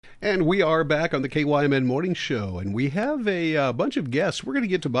And we are back on the KYMN Morning Show, and we have a bunch of guests. We're going to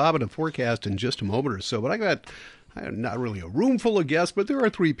get to Bob and a forecast in just a moment or so, but I got not really a room full of guests, but there are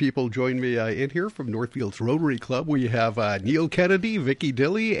three people join me in here from Northfield's Rotary Club. We have Neil Kennedy, Vicki,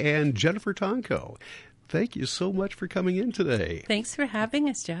 Dilley, and Jennifer Tonko. Thank you so much for coming in today. Thanks for having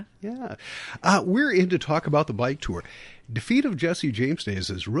us, Jeff. Yeah. We're in to talk about the bike tour. Defeat of Jesse James Days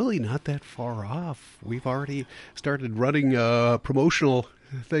is really not that far off. We've already started running promotional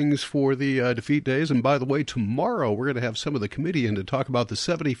things for the Defeat Days. And by the way, tomorrow we're going to have some of the committee in to talk about the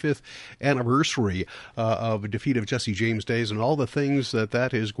 75th anniversary of Defeat of Jesse James Days and all the things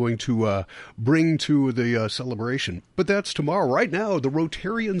that is going to bring to the celebration. But that's tomorrow. Right now, the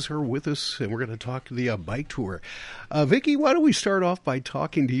Rotarians are with us, and we're going to talk the bike tour. Vicki, why don't we start off by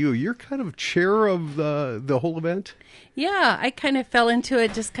talking to you? You're kind of chair of the whole event? Yeah, I kind of fell into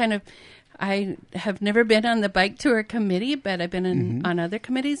it I have never been on the bike tour committee, but I've been on other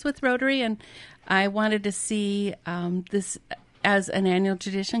committees with Rotary, and I wanted to see this as an annual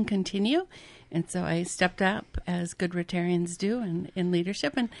tradition continue. And so I stepped up, as good Rotarians do, in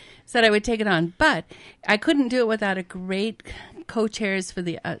leadership, and said I would take it on. But I couldn't do it without a great co-chairs for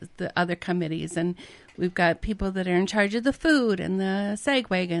the other committees. And we've got people that are in charge of the food and the sag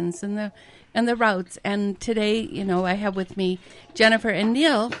wagons and the routes. And today, I have with me Jennifer and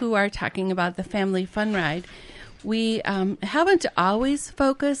Neil, who are talking about the family fun ride. We haven't always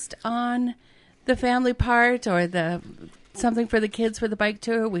focused on the family part or something for the kids for the bike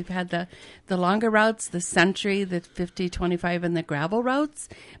tour. We've had the longer routes, the Century, the 50, 25, and the gravel routes.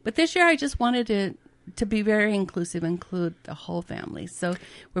 But this year I just wanted to be very inclusive, include the whole family. So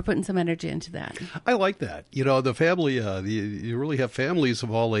we're putting some energy into that. I like that. The family, you really have families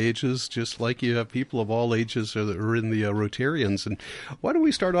of all ages, just like you have people of all ages that are in the Rotarians. And why don't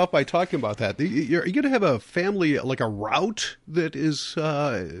we start off by talking about that? Are you going to have a family, like a route that is,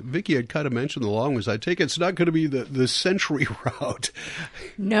 Vicki had kind of mentioned the long ones. I take it it's not going to be the Century route.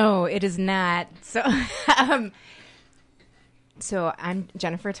 No, it is not. So I'm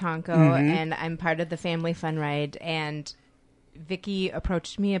Jennifer Tonko, and I'm part of the Family Fun Ride, and Vicki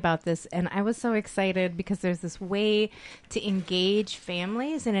approached me about this, and I was so excited because there's this way to engage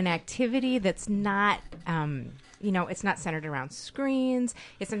families in an activity that's not, it's not centered around screens.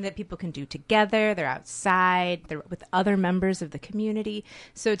 It's something that people can do together. They're outside. They're with other members of the community.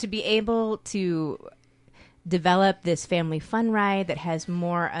 So to be able to develop this family fun ride that has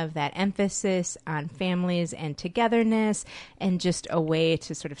more of that emphasis on families and togetherness and just a way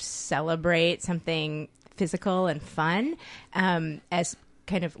to sort of celebrate something physical and fun, as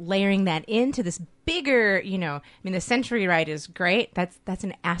kind of layering that into this bigger, the Century ride is great. That's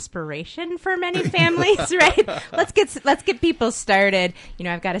an aspiration for many families, right? Let's get people started.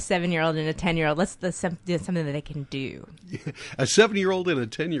 I've got a 7-year-old and a 10-year-old. Let's do something that they can do. A 7-year-old and a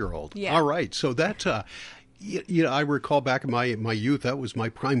 10-year-old. Yeah. All right. So that, I recall back in my youth, that was my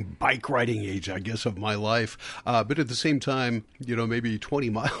prime bike riding age, I guess, of my life. But at the same time, maybe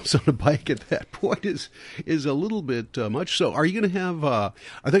 20 miles on a bike at that point is a little bit much. So are you going to have, are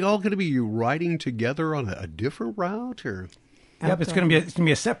they all going to be riding together on a different route, or? Yep, it's going to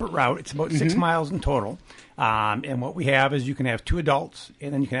be a separate route. It's about 6 miles in total. And what we have is you can have 2 adults,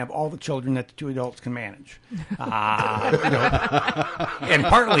 and then you can have all the children that the 2 adults can manage. And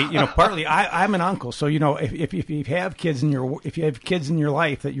partly, I'm an uncle, so if you have kids in your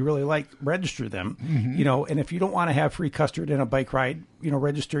life that you really like, register them. And if you don't want to have free custard and a bike ride,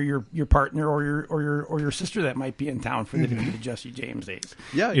 register your partner or your sister that might be in town for the Defeat of Jesse James Days.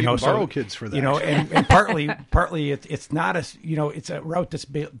 Yeah, you can borrow kids for that. And partly it's not it's a route that's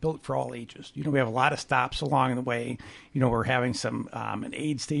built for all ages. We have a lot of stops along the way. We're having some an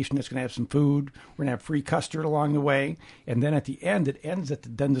aid station that's going to have some food. We're going to have free custard along the way, and then at the end, it ends at the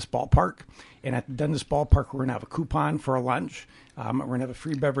Dundas Ballpark. And at the Dundas Ballpark, we're going to have a coupon for a lunch. We're going to have a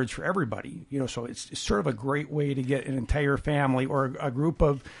free beverage for everybody. So it's sort of a great way to get an entire family or a group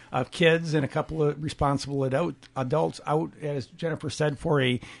of kids and a couple of responsible adults out, as Jennifer said, for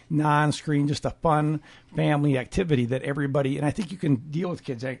a non-screen, just a fun family activity that everybody. And I think you can deal with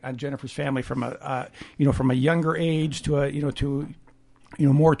kids on Jennifer's family from a younger age to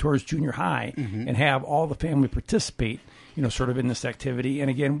more towards junior high, and have all the family participate. Sort of in this activity. And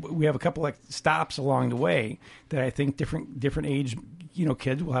again, we have a couple of stops along the way that I think different age,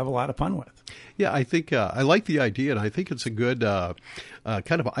 kids will have a lot of fun with. Yeah, I think I like the idea, and I think it's a good kind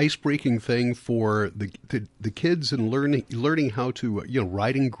of ice-breaking thing for the kids and learning how to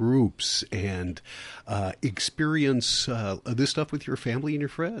ride in groups and experience this stuff with your family and your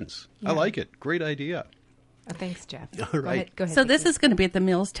friends. Yeah. I like it. Great idea. Oh, thanks, Jeff. All right. Go ahead. So this is going to be at the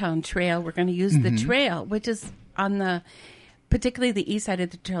Millstown Trail. We're going to use the trail, which is on the particularly the east side of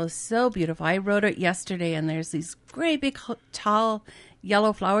the trail is so beautiful. I rode it yesterday, and there's these great big tall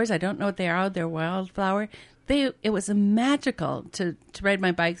yellow flowers. I don't know what they are. They're wildflower. It was magical to ride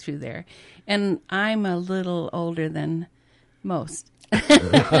my bike through there. And I'm a little older than most.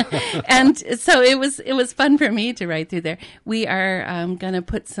 And so it was fun for me to ride through there. We are going to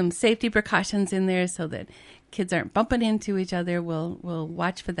put some safety precautions in there so that kids aren't bumping into each other. We'll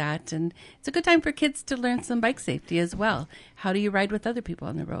watch for that. And it's a good time for kids to learn some bike safety as well. How do you ride with other people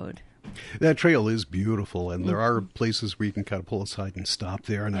on the road? That trail is beautiful, and there are places where you can kind of pull aside and stop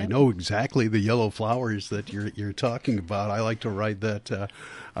there. And I know exactly the yellow flowers that you're talking about. I like to ride that.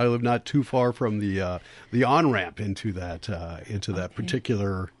 I live not too far from the on-ramp into that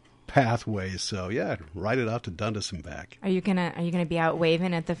particular pathway. So yeah, ride it out to Dundas and back. Are you gonna be out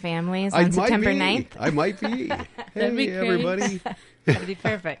waving at the families on September 9th? I might be. That'd be Hey, great. everybody. That'd be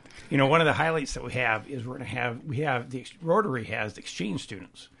perfect. One of the highlights that we have is the Rotary has exchange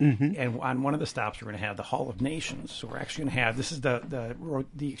students, and on one of the stops we're going to have the Hall of Nations. So we're actually going to have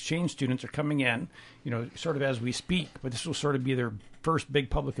the exchange students are coming in, sort of as we speak, but this will sort of be their first big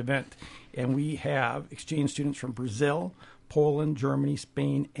public event, and we have exchange students from Brazil, Poland, Germany,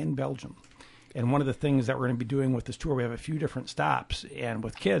 Spain, and Belgium. And one of the things that we're going to be doing with this tour, we have a few different stops, and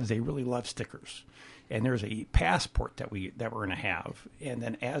with kids, they really love stickers. And there's a passport that we're going to have, and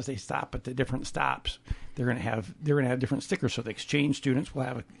then as they stop at the different stops, they're going to have different stickers. So the exchange students will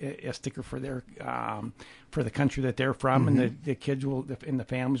have a sticker for their for the country that they're from, and the kids and the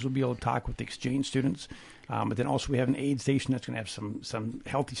families will be able to talk with the exchange students. But then also we have an aid station that's going to have some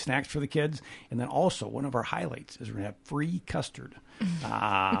healthy snacks for the kids, and then also one of our highlights is we're going to have free custard.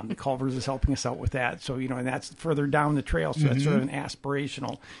 The Culvers is helping us out with that. So, and that's further down the trail. So that's sort of an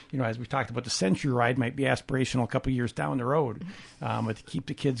aspirational, as we talked about, the Century Ride might be aspirational a couple of years down the road, but to keep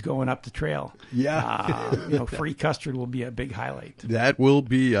the kids going up the trail. Yeah. Free custard will be a big highlight. That will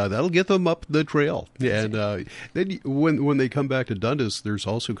be, that'll get them up the trail. And then when they come back to Dundas, there's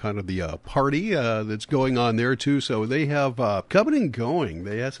also kind of the party that's going on there too. So they have coming and going.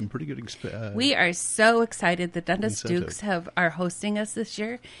 They have some pretty good we are so excited. The Dundas incentive. Dukes are hosting us this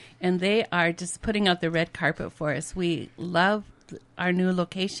year, and they are just putting out the red carpet for us. We love our new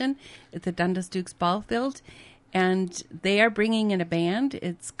location at the Dundas Dukes ball field, and they are bringing in a band.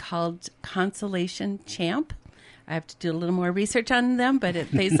 It's called Consolation Champ. I have to do a little more research on them, but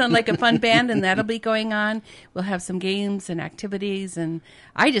they sound like a fun band, and that'll be going on. We'll have some games and activities, and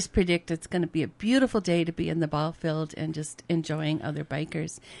I just predict it's going to be a beautiful day to be in the ball field and just enjoying other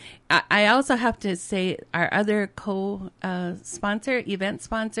bikers. I also have to say our other event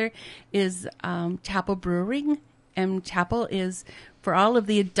sponsor is Chapel Brewing, and Chapel is for all of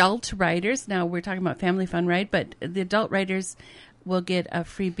the adult riders. Now, we're talking about Family Fun Ride, but the adult riders will get a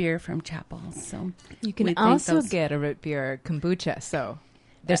free beer from Chapel. So you can also get a root beer or kombucha. So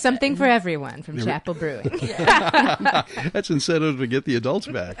there's something for everyone from Chapel Brewing. That's incentive to get the adults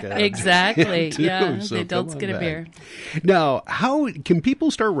back. Exactly. Too, yeah, so the adults get a beer. Now, how can people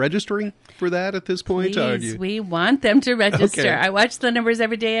start registering for that at this point? Please, we want them to register. Okay. I watch the numbers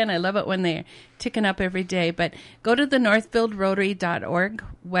every day, and I love it when they're ticking up every day. But go to the northfieldrotary.org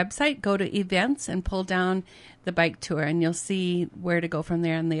website, go to events, and pull down the bike tour, and you'll see where to go from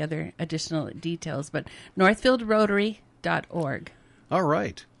there and the other additional details. But northfieldrotary.org. All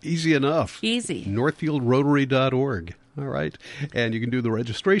right. Easy enough. Easy. northfieldrotary.org. All right. And you can do the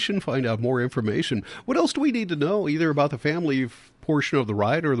registration, find out more information. What else do we need to know, either about the family portion of the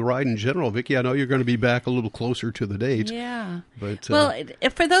ride or the ride in general? Vicki, I know you're going to be back a little closer to the date. Yeah. But, well,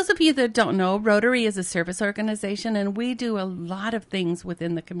 for those of you that don't know, Rotary is a service organization, and we do a lot of things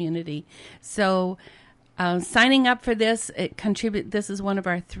within the community. So signing up for this, this is one of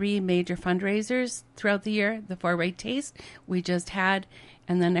our 3 major fundraisers throughout the year. The 4-Way Taste we just had,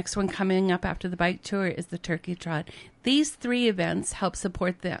 and the next one coming up after the bike tour is the Turkey Trot. These 3 events help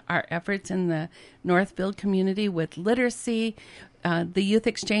support our efforts in the Northfield community with literacy. The Youth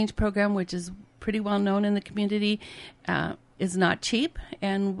Exchange Program, which is pretty well known in the community, is not cheap,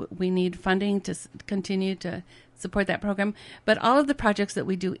 and we need funding to continue to support that program. But all of the projects that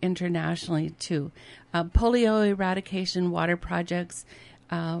we do internationally too, polio eradication, water projects,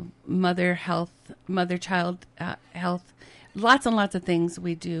 mother-child health, lots and lots of things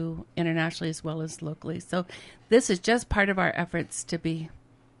we do internationally as well as locally. So this is just part of our efforts to be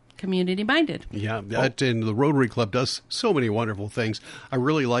community-minded. Yeah, that and the Rotary Club does so many wonderful things. I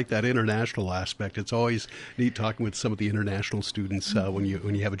really like that international aspect. It's always neat talking with some of the international students when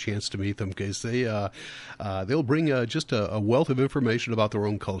you have a chance to meet them, because they'll bring just a wealth of information about their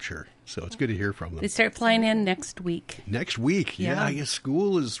own culture. So it's good to hear from them. They start flying in next week. Next week, yeah. I guess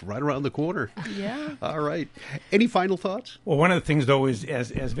school is right around the corner. Yeah. All right. Any final thoughts? Well, one of the things, though, is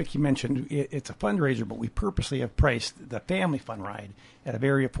as Vicki mentioned, it's a fundraiser, but we purposely have priced the family fun ride at a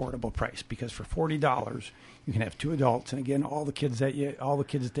very affordable price, because for $40 you can have 2 adults, and again, all the kids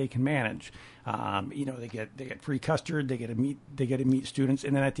that they can manage. They get free custard, they get to meet students,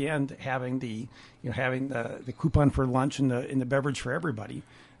 and then at the end having the coupon for lunch and the beverage for everybody.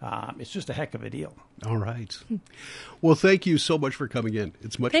 It's just a heck of a deal. All right. Well, thank you so much for coming in.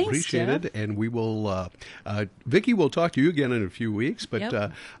 It's much appreciated. Jeff. And we will, Vicki, we'll talk to you again in a few weeks. But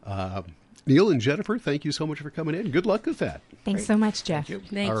Yep. Neil and Jennifer, thank you so much for coming in. Good luck with that. Thanks so much, Jeff.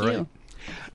 Thank All you. right.